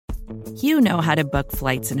You know how to book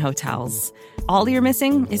flights and hotels. All you're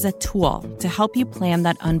missing is a tool to help you plan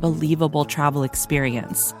that unbelievable travel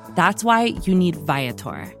experience. That's why you need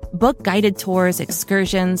Viator. Book guided tours,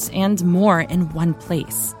 excursions, and more in one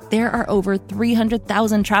place. There are over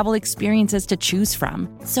 300,000 travel experiences to choose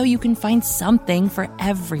from, so you can find something for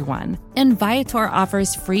everyone. And Viator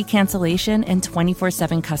offers free cancellation and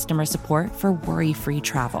 24/7 customer support for worry-free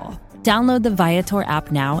travel. Download the Viator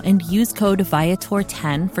app now and use code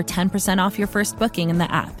Viator10 for 10% off your first booking in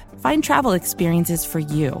the app. Find travel experiences for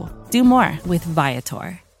you. Do more with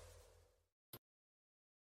Viator.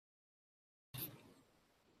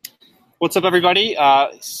 What's up, everybody?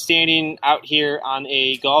 Standing out here on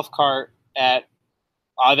a golf cart at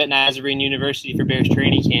Olivet Nazarene University for Bears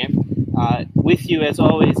training camp. With you, as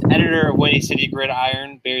always, editor of Windy City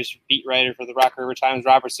Gridiron, Bears beat writer for the Rock River Times,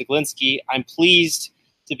 Robert Siglinski. I'm pleased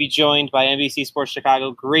to be joined by NBC Sports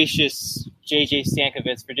Chicago gracious JJ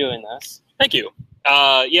Stankovitz for doing this. Thank you.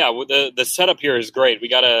 The setup here is great. We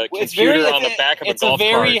got a computer on the back of a golf cart. It's a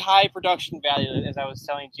very high production value, as I was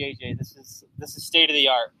telling JJ. This is state of the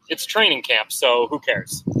art. It's training camp, so who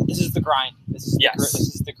cares? This is the grind. This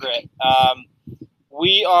is the grit.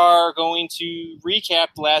 We are going to recap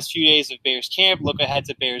the last few days of Bears camp, look ahead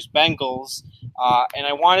to Bears Bengals, and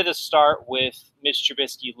I wanted to start with Mitch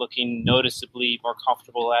Trubisky looking noticeably more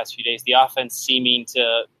comfortable the last few days. The offense seeming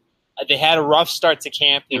to they had a rough start to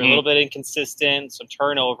camp. They were a little bit inconsistent, some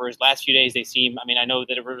turnovers. Last few days they seem, I know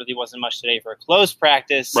that it really wasn't much today for a close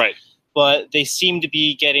practice. Right. But they seem to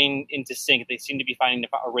be getting into sync. They seem to be finding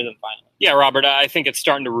a rhythm finally. Yeah, Robert, I think it's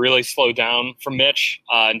starting to really slow down for Mitch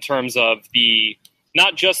in terms of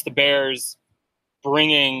not just the Bears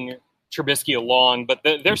bringing Trubisky along, but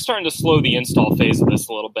they're starting to slow the install phase of this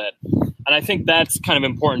a little bit. And I think that's kind of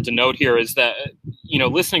important to note here is that,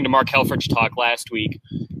 listening to Mark Helfrich talk last week,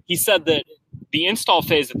 he said that the install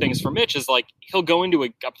phase of things for Mitch is like he'll go into a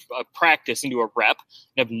practice, into a rep,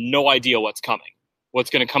 and have no idea what's going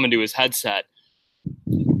to come into his headset.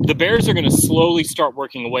 The Bears are going to slowly start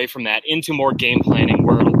working away from that into more game planning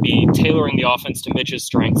where it'll be tailoring the offense to Mitch's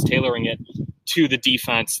strengths, tailoring it to the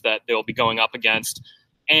defense that they'll be going up against.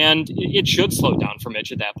 And it should slow down for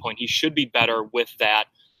Mitch at that point. He should be better with that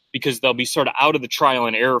because they'll be sort of out of the trial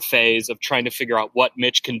and error phase of trying to figure out what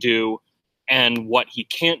Mitch can do and what he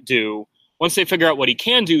can't do. Once they figure out what he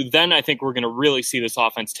can do, then I think we're going to really see this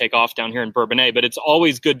offense take off down here in Bourbonnais. But it's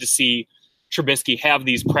always good to see Trubisky have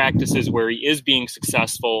these practices where he is being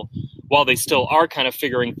successful while they still are kind of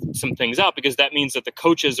figuring some things out, because that means that the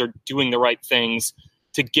coaches are doing the right things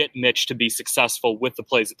to get Mitch to be successful with the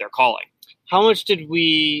plays that they're calling. How much should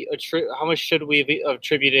we have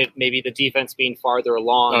attributed maybe the defense being farther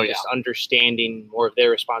along, just understanding more of their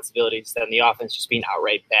responsibilities than the offense just being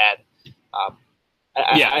outright bad?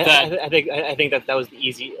 I think that was the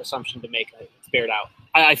easy assumption to make. It's bared out.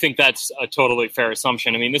 I think that's a totally fair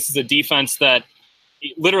assumption. I mean, this is a defense that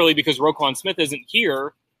literally, because Roquan Smith isn't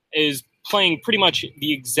here, is playing pretty much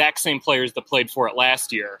the exact same players that played for it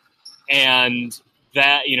last year. And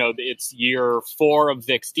that, it's year 4 of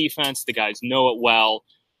Vic's defense. The guys know it well.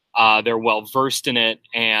 They're well versed in it.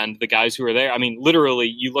 And the guys who are there, literally,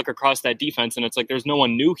 you look across that defense and it's like there's no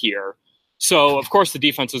one new here. So, of course, the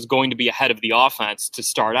defense was going to be ahead of the offense to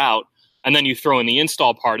start out. And then you throw in the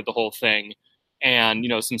install part of the whole thing. And,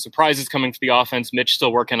 some surprises coming for the offense. Mitch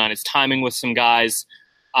still working on his timing with some guys.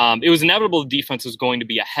 It was inevitable the defense was going to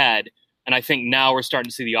be ahead. And I think now we're starting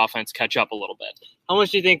to see the offense catch up a little bit. How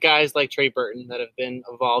much do you think guys like Trey Burton that have been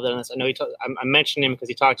involved in this? I know I mentioned him because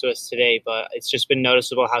he talked to us today, but it's just been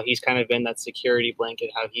noticeable how he's kind of been that security blanket,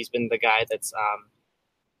 how he's been the guy that's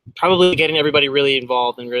probably getting everybody really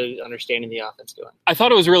involved and really understanding the offense going. I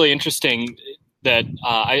thought it was really interesting that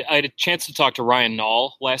I had a chance to talk to Ryan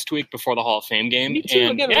Nall last week before the Hall of Fame game. Me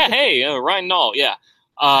too. Ryan Nall, yeah.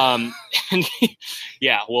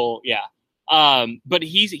 But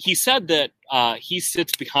he said that he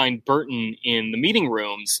sits behind Burton in the meeting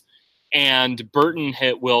rooms, and Burton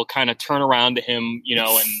will kind of turn around to him,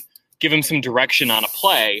 and give him some direction on a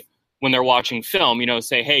play when they're watching film,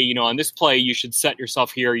 say, hey, on this play, you should set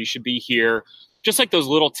yourself here. You should be here. Just like those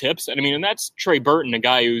little tips. And that's Trey Burton, a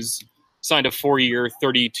guy who's signed a 4-year,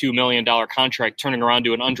 $32 million contract, turning around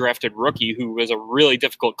to an undrafted rookie who was a really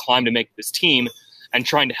difficult climb to make this team and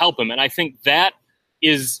trying to help him. And I think that's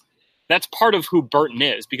part of who Burton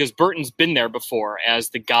is, because Burton's been there before as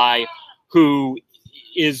the guy who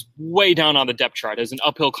is way down on the depth chart, as an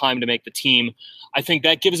uphill climb to make the team. I think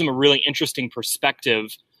that gives him a really interesting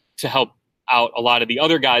perspective to help out a lot of the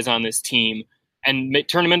other guys on this team and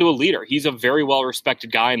turn him into a leader. He's a very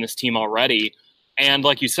well-respected guy in this team already. And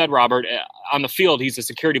like you said, Robert, on the field, he's a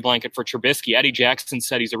security blanket for Trubisky. Eddie Jackson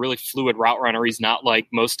said he's a really fluid route runner. He's not like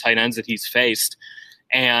most tight ends that he's faced.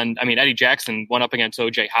 And, I mean, Eddie Jackson went up against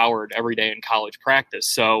O.J. Howard every day in college practice.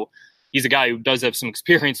 So he's a guy who does have some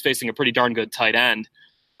experience facing a pretty darn good tight end.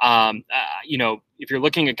 If you're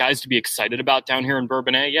looking at guys to be excited about down here in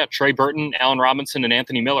Bourbonnais, yeah, Trey Burton, Allen Robinson, and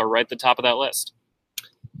Anthony Miller right at the top of that list.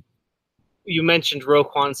 You mentioned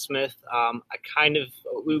Roquan Smith.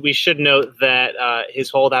 We should note that his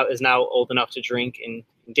holdout is now old enough to drink in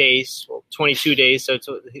days, 22 days. So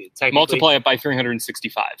technically, multiply it by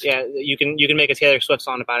 365. Yeah, you can make a Taylor Swift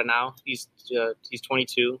song about it now. He's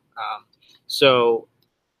 22.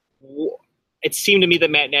 It seemed to me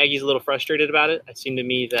that Matt Nagy's a little frustrated about it. It seemed to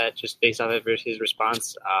me that just based off of his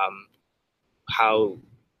response, how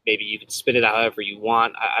maybe you can spit it out however you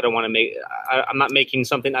want. I don't want to I'm not making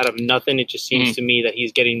something out of nothing. It just seems to me that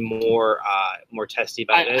he's getting more testy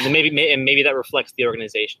about it, and maybe that reflects the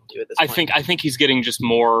organization too. At this point, I think he's getting just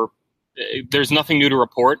more. There's nothing new to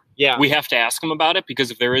report. Yeah, we have to ask him about it,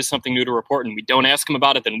 because if there is something new to report and we don't ask him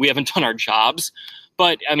about it, then we haven't done our jobs.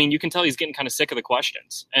 But I mean, you can tell he's getting kind of sick of the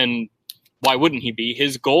questions, and why wouldn't he be?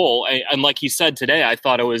 His goal, and like he said today, I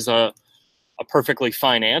thought it was a perfectly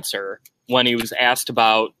fine answer when he was asked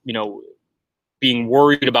about, being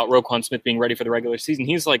worried about Roquan Smith being ready for the regular season.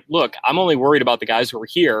 He's like, look, I'm only worried about the guys who are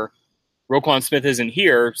here. Roquan Smith isn't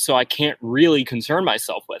here, so I can't really concern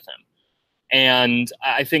myself with him. And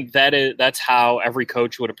I think that's how every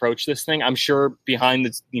coach would approach this thing. I'm sure behind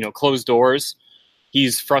the closed doors,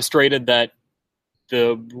 he's frustrated that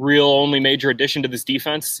the real only major addition to this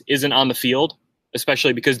defense isn't on the field,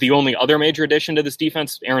 especially because the only other major addition to this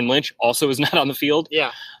defense, Aaron Lynch, also is not on the field.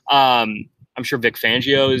 Yeah. I'm sure Vic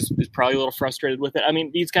Fangio is probably a little frustrated with it. I mean,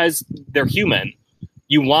 these guys, they're human.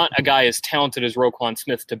 You want a guy as talented as Roquan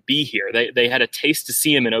Smith to be here. They had a taste to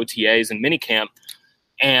see him in OTAs and minicamp,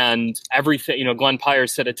 and everything, Glenn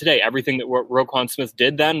Pyers said it today, everything that Roquan Smith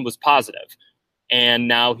did then was positive. And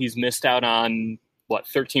now he's missed out on,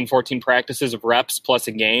 13, 14 practices of reps plus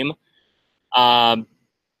a game.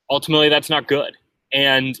 Ultimately, that's not good.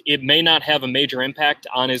 And it may not have a major impact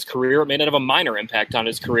on his career. It may not have a minor impact on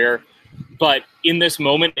his career. But in this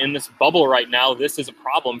moment, in this bubble right now, this is a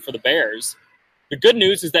problem for the Bears. The good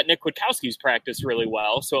news is that Nick Kwiatkowski's practiced really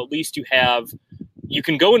well. So at least you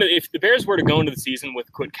can go into, if the Bears were to go into the season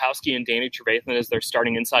with Kwiatkowski and Danny Trevathan as their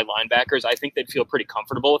starting inside linebackers, I think they'd feel pretty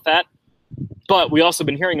comfortable with that. But we also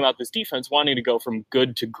been hearing about this defense wanting to go from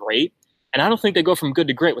good to great. And I don't think they go from good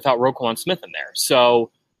to great without Roquan Smith in there. So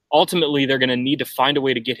ultimately, they're going to need to find a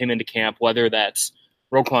way to get him into camp, whether that's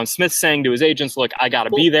Roquan Smith saying to his agents, look, I got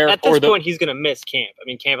to be there. At this point, he's going to miss camp. I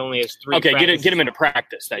mean, camp only has 3 practices. Get him into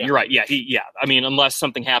practice then. Yeah. You're right. Yeah. I mean, unless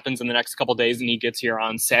something happens in the next couple of days and he gets here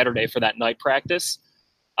on Saturday for that night practice.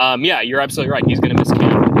 You're absolutely right. He's going to miss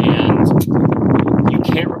camp. And you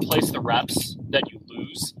can't replace the reps that you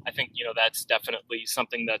lose. I think, that's definitely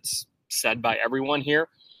something that's said by everyone here.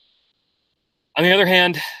 On the other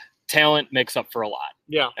hand, talent makes up for a lot.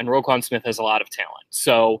 Yeah. And Roquan Smith has a lot of talent.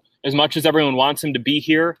 So as much as everyone wants him to be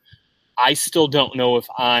here, I still don't know if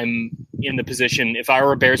I'm in the position, if I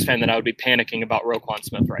were a Bears fan, that I would be panicking about Roquan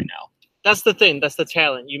Smith right now. That's the thing. That's the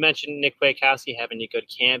talent. You mentioned Nick Kwiatkowski having a good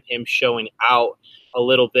camp, him showing out a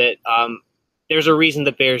little bit. There's a reason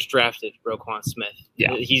the Bears drafted Roquan Smith.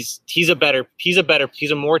 Yeah. He's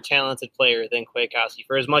a more talented player than Kwiatkowski.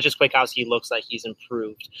 For as much as Kwiatkowski looks like he's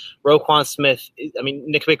improved, Roquan Smith,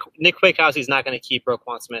 Nick Kwiatkowski is not going to keep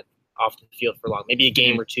Roquan Smith off the field for long, maybe a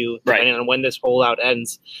game or two, depending on when this holdout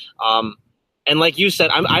ends. And like you said,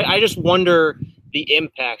 I just wonder the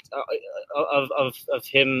impact of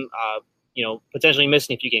him, potentially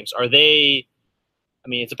missing a few games. Are they? I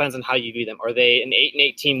mean, it depends on how you view them. Are they an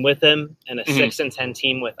 8-8 team with him and a 6-10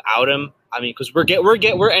 team without him? I mean, because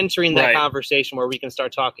we're entering that conversation where we can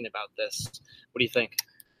start talking about this. What do you think?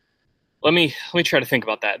 Let me try to think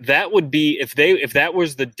about that. That would be if that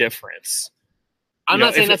was the difference. I'm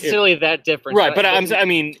not saying necessarily that different. Right, but I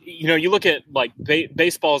mean, you look at like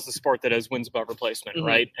baseball is the sport that has wins above replacement,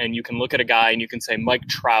 right? And you can look at a guy and you can say Mike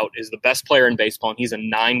Trout is the best player in baseball and he's a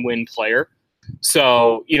 9-win player.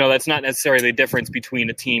 So, that's not necessarily the difference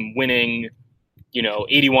between a team winning,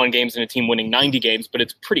 81 games and a team winning 90 games, but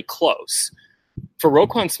it's pretty close. For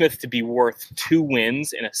Roquan Smith to be worth 2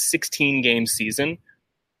 wins in a 16-game season,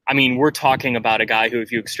 I mean, we're talking about a guy who,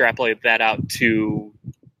 if you extrapolate that out to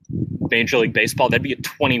Major League Baseball, that'd be a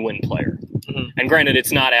 20-win player. And granted,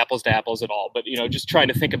 it's not apples to apples at all, but, just trying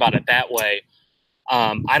to think about it that way.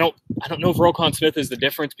 I don't know if Roquan Smith is the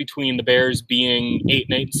difference between the Bears being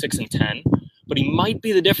 8-8, 6-10. But he might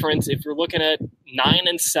be the difference if you're looking at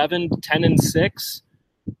 9-7, 10-6.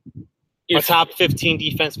 a top 15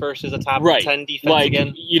 defense versus a top 10 defense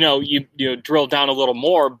again. You drill down a little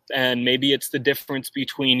more, and maybe it's the difference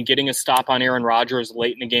between getting a stop on Aaron Rodgers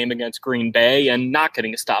late in a game against Green Bay and not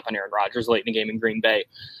getting a stop on Aaron Rodgers late in a game in Green Bay.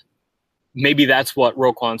 Maybe that's what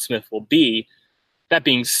Roquan Smith will be. That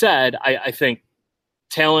being said, I think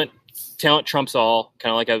talent trumps all,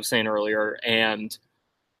 kind of like I was saying earlier, and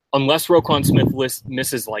unless Roquan Smith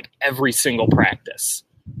misses like every single practice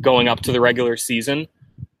going up to the regular season,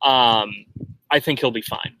 I think he'll be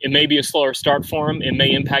fine. It may be a slower start for him. It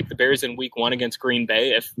may impact the Bears in week 1 against Green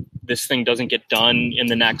Bay if this thing doesn't get done in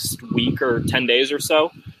the next week or 10 days or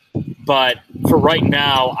so. But for right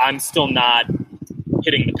now, I'm still not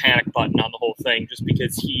hitting the panic button on the whole thing just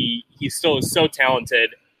because he still is so talented.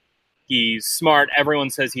 He's smart. Everyone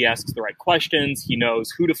says he asks the right questions. He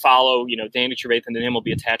knows who to follow. Danny Trevathan and him will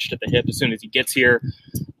be attached at the hip as soon as he gets here.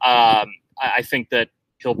 I think that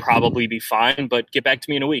he'll probably be fine, but get back to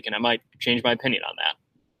me in a week, and I might change my opinion on that.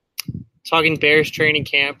 Talking Bears training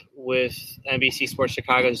camp with NBC Sports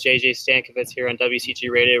Chicago's JJ Stankovitz here on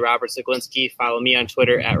WCG Radio. Robert Zaglinski. Follow me on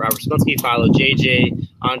Twitter at Robert Zaglinski. Follow JJ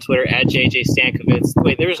on Twitter at JJ Stankovitz.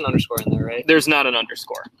 Wait, there's an underscore in there, right? There's not an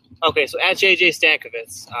underscore. Okay, so at JJ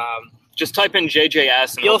Stankovitz. Just type in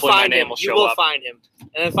JJS and hopefully my name will show up. You will find him.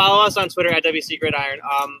 And then follow us on Twitter at WC Gridiron.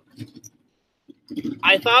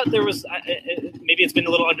 I thought there was maybe it's been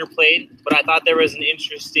a little underplayed, but I thought there was an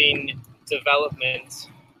interesting development.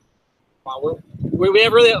 We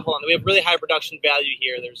have really high production value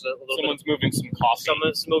here. There's a little someone's moving some coffee.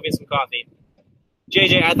 Someone's moving some coffee.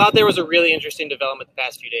 JJ, I thought there was a really interesting development the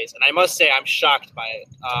past few days, and I must say I'm shocked by it.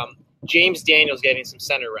 James Daniels getting some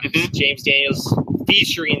center reps. Mm-hmm. James Daniels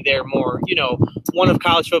featuring there more. One of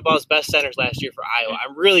college football's best centers last year for Iowa.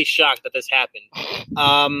 I'm really shocked that this happened.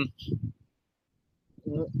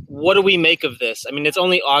 What do we make of this? I mean, it's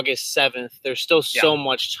only August 7th. There's still so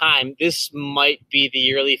much time. This might be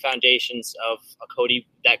the early foundations of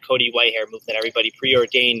that Cody Whitehair move that everybody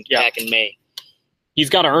preordained back in May. He's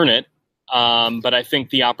got to earn it, but I think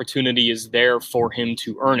the opportunity is there for him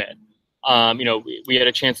to earn it. We had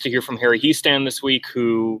a chance to hear from Harry Hiestand this week,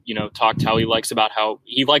 who talked how he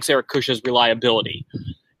likes Eric Cush's reliability,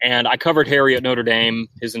 and I covered Harry at Notre Dame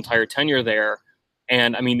his entire tenure there.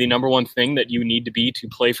 And I mean, the number one thing that you need to be to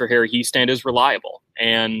play for Harry Hiestand is reliable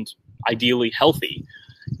and ideally healthy.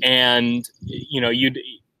 And,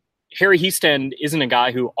 Harry Hiestand isn't a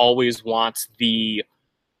guy who always wants he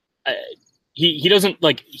doesn't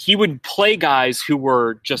he would play guys who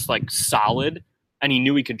were just solid and he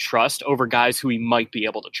knew he could trust over guys who he might be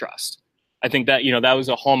able to trust. I think that, that was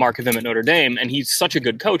a hallmark of him at Notre Dame. And he's such a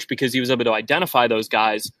good coach because he was able to identify those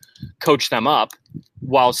guys, coach them up,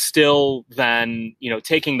 while still then,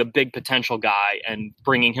 taking the big potential guy and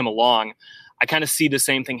bringing him along. I kind of see the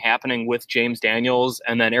same thing happening with James Daniels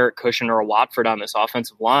and then Eric Cush and Earl Watford on this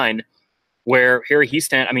offensive line, where Harry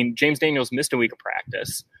Hiestand, James Daniels missed a week of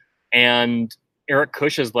practice, and Eric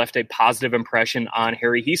Cush has left a positive impression on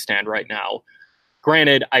Harry Hiestand right now.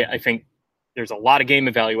 Granted, I think there's a lot of game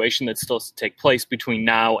evaluation that still has to take place between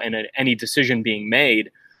now and any decision being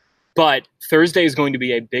made. But Thursday is going to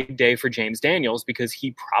be a big day for James Daniels because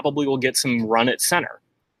he probably will get some run at center.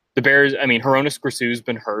 The Bears, Hronis Grisou's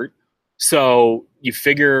been hurt. So you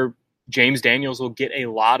figure James Daniels will get a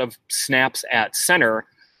lot of snaps at center,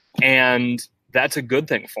 and that's a good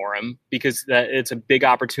thing for him because it's a big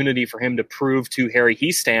opportunity for him to prove to Harry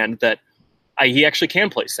Hiestand that he actually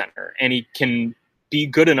can play center, and he can be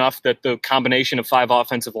good enough that the combination of 5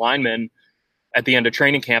 offensive linemen at the end of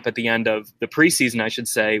training camp, at the end of the preseason, I should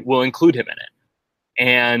say, will include him in it.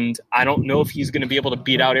 And I don't know if he's going to be able to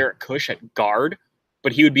beat out Eric Cush at guard,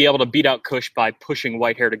 but he would be able to beat out Cush by pushing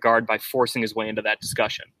Whitehair to guard by forcing his way into that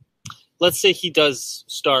discussion. Let's say he does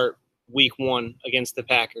start week 1 against the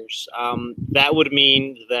Packers. That would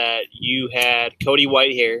mean that you had Cody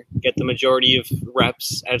Whitehair get the majority of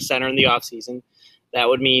reps at center in the offseason. That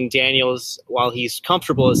would mean Daniels, while he's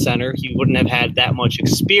comfortable at center, he wouldn't have had that much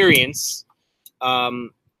experience.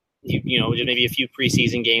 Maybe a few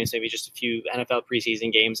preseason games, maybe just a few NFL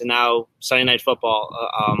preseason games, and now Sunday Night Football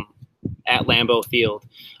at Lambeau Field.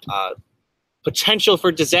 Potential for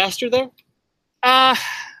disaster there? I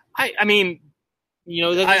think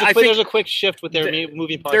there's a quick shift with their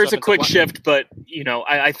moving parts. There's a quick shift, but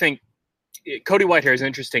I think Cody Whitehair is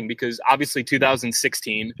interesting because obviously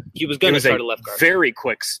 2016 he was going to start a left guard. Very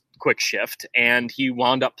quick shift, and he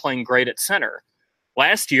wound up playing great at center.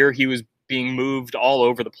 Last year he was being moved all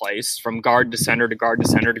over the place from guard to center to guard to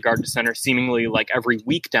center to guard to center, seemingly every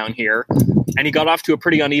week down here, and he got off to a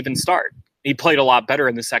pretty uneven start. He played a lot better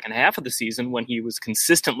in the second half of the season when he was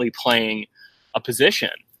consistently playing a position.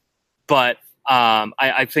 But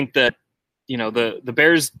I think that the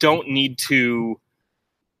Bears don't need to.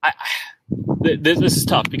 This is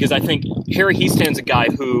tough because I think Harry Hiestan's a guy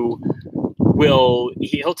who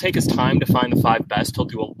he'll take his time to find the 5 best. He'll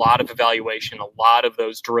do a lot of evaluation. A lot of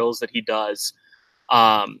those drills that he does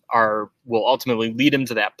will ultimately lead him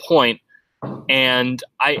to that point. And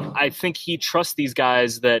I think he trusts these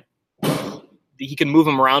guys that he can move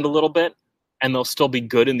them around a little bit and they'll still be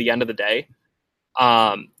good in the end of the day.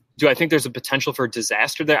 Do I think there's a potential for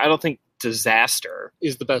disaster there? I don't think disaster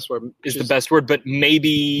is the best word. But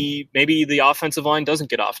maybe the offensive line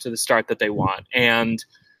doesn't get off to the start that they want. And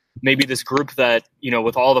maybe this group that,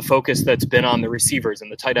 with all the focus that's been on the receivers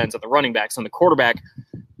and the tight ends and the running backs and the quarterback,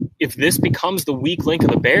 if this becomes the weak link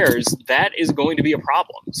of the Bears, that is going to be a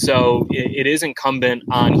problem. So it is incumbent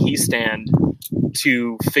on Hiestand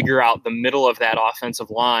to figure out the middle of that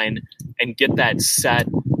offensive line and get that set.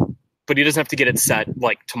 But he doesn't have to get it set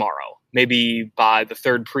like tomorrow. Maybe by the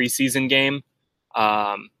 3rd preseason game,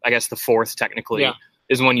 I guess the 4th technically,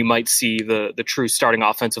 is when you might see the true starting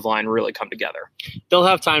offensive line really come together. They'll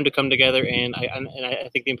have time to come together, and I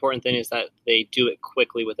think the important thing is that they do it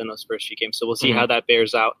quickly within those first few games. So we'll see how that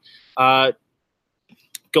bears out.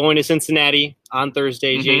 Going to Cincinnati on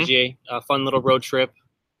Thursday, JJ, a fun little road trip.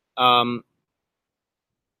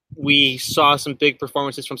 We saw some big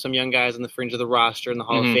performances from some young guys on the fringe of the roster in the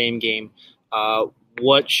Hall of Fame game.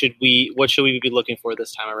 What should we be looking for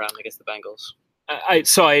this time around against the Bengals? I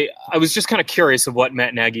was just kind of curious of what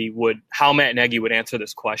how Matt Nagy would answer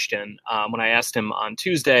this question when I asked him on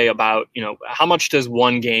Tuesday about, how much does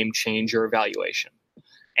one game change your evaluation?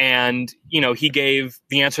 And, he gave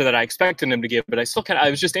the answer that I expected him to give, but I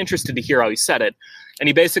was just interested to hear how he said it. And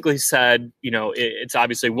he basically said, it's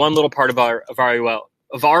obviously one little part of our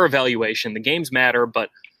evaluation. The games matter, but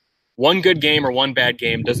one good game or one bad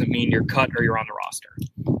game doesn't mean you're cut or you're on the roster.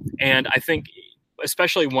 And I think,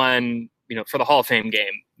 especially when, for the Hall of Fame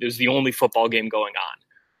game, it was the only football game going on.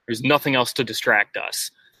 There's nothing else to distract us.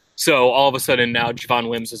 So all of a sudden now Javon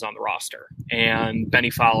Wims is on the roster and Benny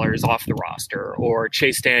Fowler is off the roster, or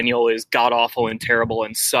Chase Daniel is god-awful and terrible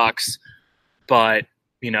and sucks, but,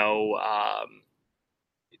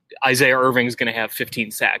 Isaiah Irving is going to have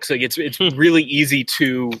 15 sacks. So it's really easy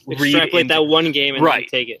to extrapolate that one game and then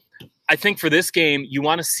take it. I think for this game, you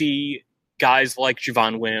want to see guys like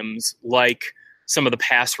Javon Wims, like some of the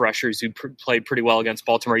pass rushers who played pretty well against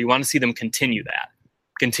Baltimore. You want to see them continue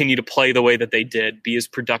to play the way that they did, be as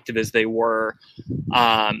productive as they were.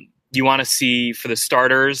 You want to see, for the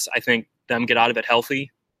starters, I think, them get out of it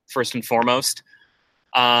healthy, first and foremost.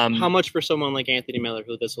 How much for someone like Anthony Miller,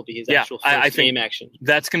 who this will be his actual first game action?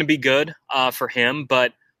 That's going to be good for him.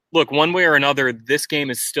 But look, one way or another, this game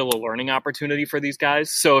is still a learning opportunity for these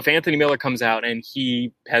guys. So if Anthony Miller comes out and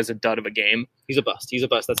he has a dud of a game, he's a bust.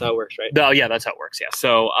 That's how it works, right? No, yeah, that's how it works. Yeah.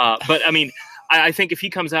 So, but I mean, I think if he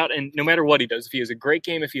comes out and no matter what he does, if he has a great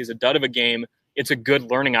game, if he has a dud of a game, it's a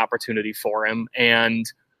good learning opportunity for him. And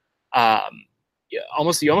you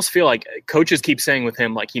almost feel like coaches keep saying with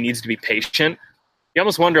him, like, he needs to be patient. You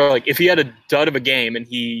almost wonder, like, if he had a dud of a game and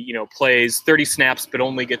he, plays 30 snaps but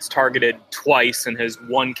only gets targeted twice and has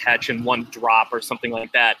one catch and one drop or something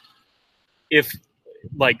like that, if,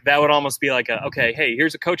 like, that would almost be like okay, hey,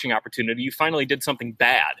 here's a coaching opportunity. You finally did something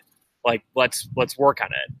bad. Like, let's work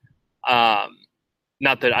on it.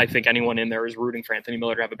 Not that I think anyone in there is rooting for Anthony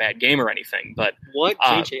Miller to have a bad game or anything, but what?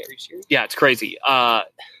 JJ, are you serious? Yeah, it's crazy.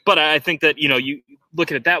 But I think that, you look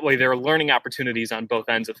at it that way, there are learning opportunities on both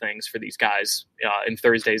ends of things for these guys in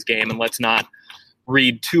Thursday's game, and let's not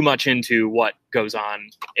read too much into what goes on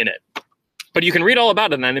in it. But you can read all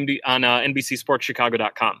about it on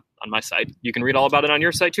NBCSportsChicago.com on my site. You can read all about it on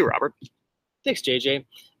your site too, Robert. Thanks, JJ.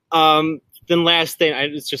 Then last thing,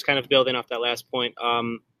 it's just kind of building off that last point.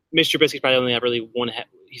 Mr. Trubisky's probably only have really one.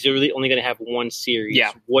 He's really only going to have one series.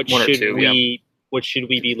 Yeah, what should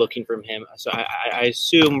we be looking from him? So I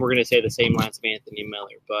assume we're going to say the same lines of Anthony Miller,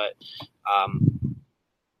 but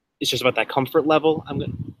it's just about that comfort level.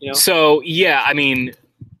 So yeah, I mean,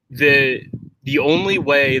 the only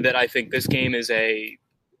way that I think this game is a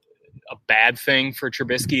bad thing for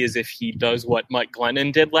Trubisky is if he does what Mike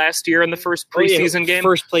Glennon did last year in the first preseason game.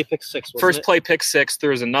 First play pick six. Pick six. There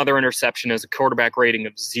was another interception as a quarterback rating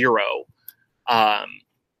of 0.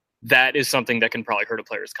 That is something that can probably hurt a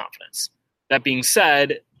player's confidence. That being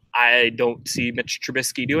said, I don't see Mitch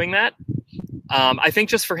Trubisky doing that. I think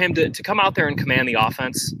just for him to come out there and command the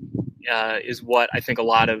offense is what I think a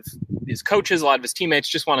lot of his coaches, a lot of his teammates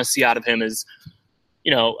just want to see out of him is,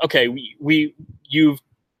 okay, you've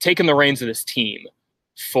taken the reins of this team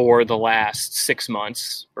for the last 6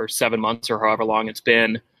 months or 7 months or however long it's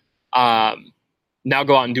been. Now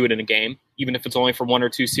go out and do it in a game. even if it's only for 1 or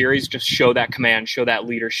 2 series, just show that command, show that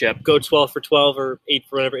leadership. Go 12 for 12 or 8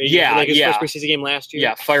 for whatever. Like his first preseason game last year.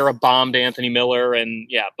 Yeah, fire a bomb to Anthony Miller.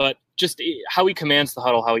 But just how he commands the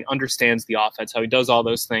huddle, how he understands the offense, how he does all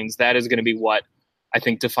those things, that is going to be what I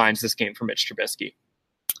think defines this game for Mitch Trubisky.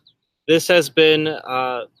 This has been,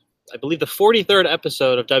 I believe, the 43rd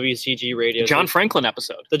episode of WCG Radio. John Franklin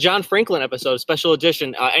episode. The John Franklin episode, special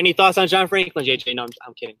edition. Any thoughts on John Franklin, JJ? No,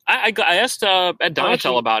 I'm kidding. I asked Ed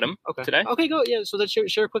Donatel about him today. Okay, go. Yeah, so let's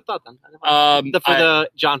share a quick thought then. For the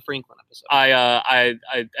John Franklin episode.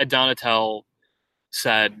 Ed Donatel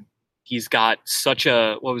said he's got such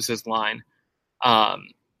a, what was his line? I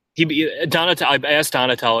asked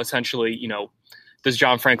Donatel essentially, does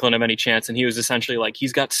John Franklin have any chance? And he was essentially like,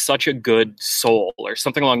 he's got such a good soul or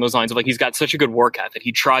something along those lines of like, he's got such a good work ethic.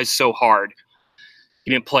 He tries so hard.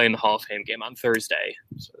 He didn't play in the Hall of Fame game on Thursday.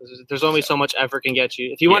 So there's only so much effort can get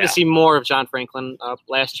you. If you want to see more of John Franklin,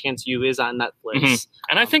 Last Chance U is on Netflix. Mm-hmm.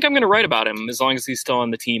 And I think I'm going to write about him as long as he's still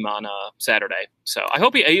on the team on Saturday. So I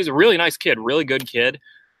hope he's a really nice kid, really good kid.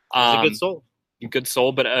 He's a good soul. Good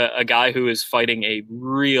soul, but a guy who is fighting a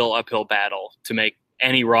real uphill battle to make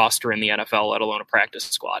any roster in the NFL, let alone a practice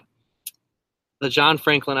squad. The John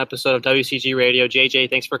Franklin episode of WCG Radio. JJ,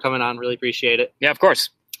 thanks for coming on. Really appreciate it. Yeah, of course.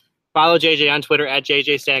 Follow JJ on Twitter at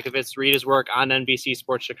JJ Stakovitz. Read his work on NBC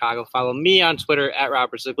Sports Chicago. Follow me on Twitter at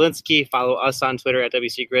Robert Zaglinski. Follow us on Twitter at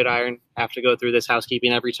WC Gridiron. Have to go through this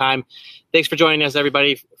housekeeping every time. Thanks for joining us,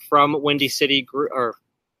 everybody, from Windy City,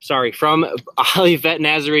 from Olivet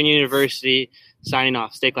Nazarene University. Signing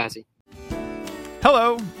off. Stay classy.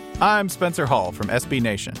 Hello, I'm Spencer Hall from SB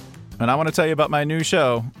Nation, and I want to tell you about my new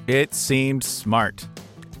show, It Seemed Smart.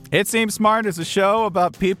 It Seemed Smart is a show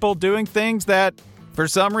about people doing things that, for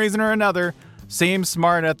some reason or another, seem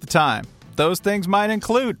smart at the time. Those things might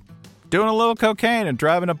include doing a little cocaine and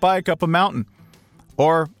driving a bike up a mountain.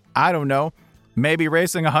 Or, I don't know, maybe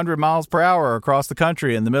racing 100 miles per hour across the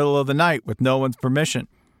country in the middle of the night with no one's permission.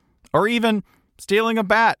 Or even stealing a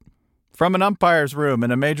bat from an umpire's room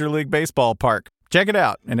in a Major League Baseball park. Check it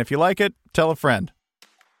out, and if you like it, tell a friend.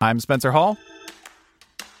 I'm Spencer Hall.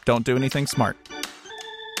 Don't do anything smart.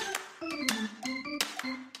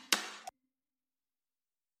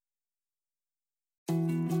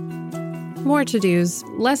 More to-dos,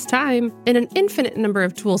 less time, and an infinite number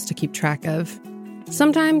of tools to keep track of.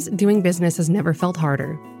 Sometimes doing business has never felt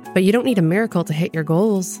harder, but you don't need a miracle to hit your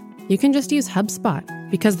goals. You can just use HubSpot,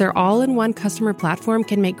 because their all-in-one customer platform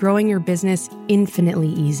can make growing your business infinitely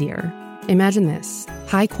easier. Imagine this: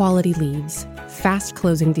 high-quality leads, fast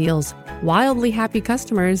closing deals, wildly happy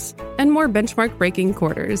customers, and more benchmark-breaking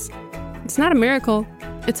quarters. It's not a miracle,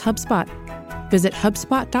 it's HubSpot. Visit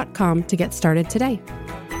HubSpot.com to get started today.